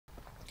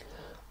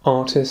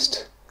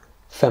artist,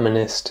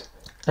 feminist,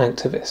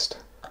 activist.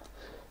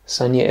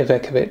 Sanja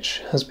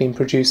Iveković has been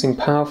producing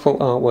powerful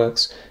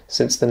artworks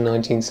since the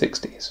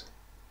 1960s.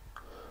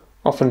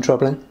 Often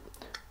troubling,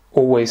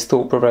 always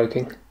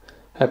thought-provoking,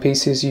 her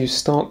pieces use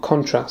stark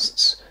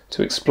contrasts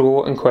to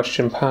explore and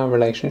question power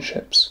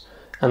relationships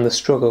and the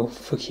struggle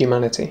for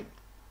humanity.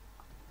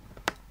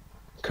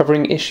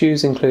 Covering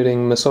issues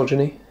including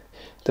misogyny,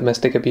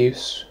 domestic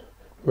abuse,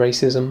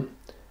 racism,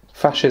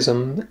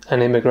 fascism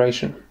and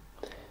immigration,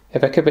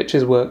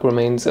 Iveković's work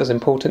remains as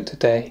important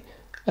today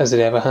as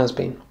it ever has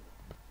been.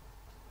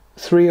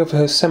 3 of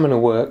her seminal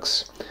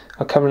works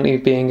are currently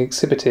being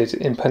exhibited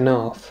in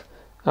Penarth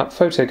at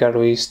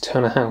Ffotogallery's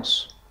Turner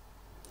House.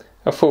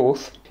 A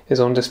 4th is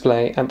on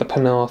display at the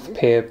Penarth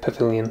Pier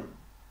Pavilion.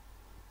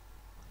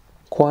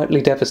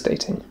 Quietly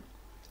devastating,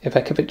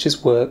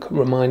 Iveković's work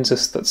reminds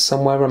us that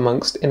somewhere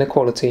amongst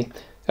inequality,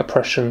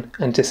 oppression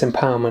and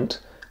disempowerment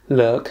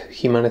lurk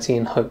humanity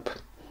and hope.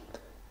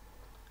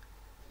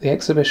 The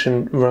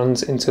exhibition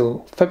runs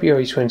until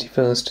February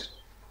 21st,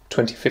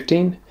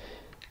 2015,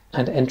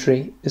 and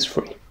entry is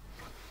free.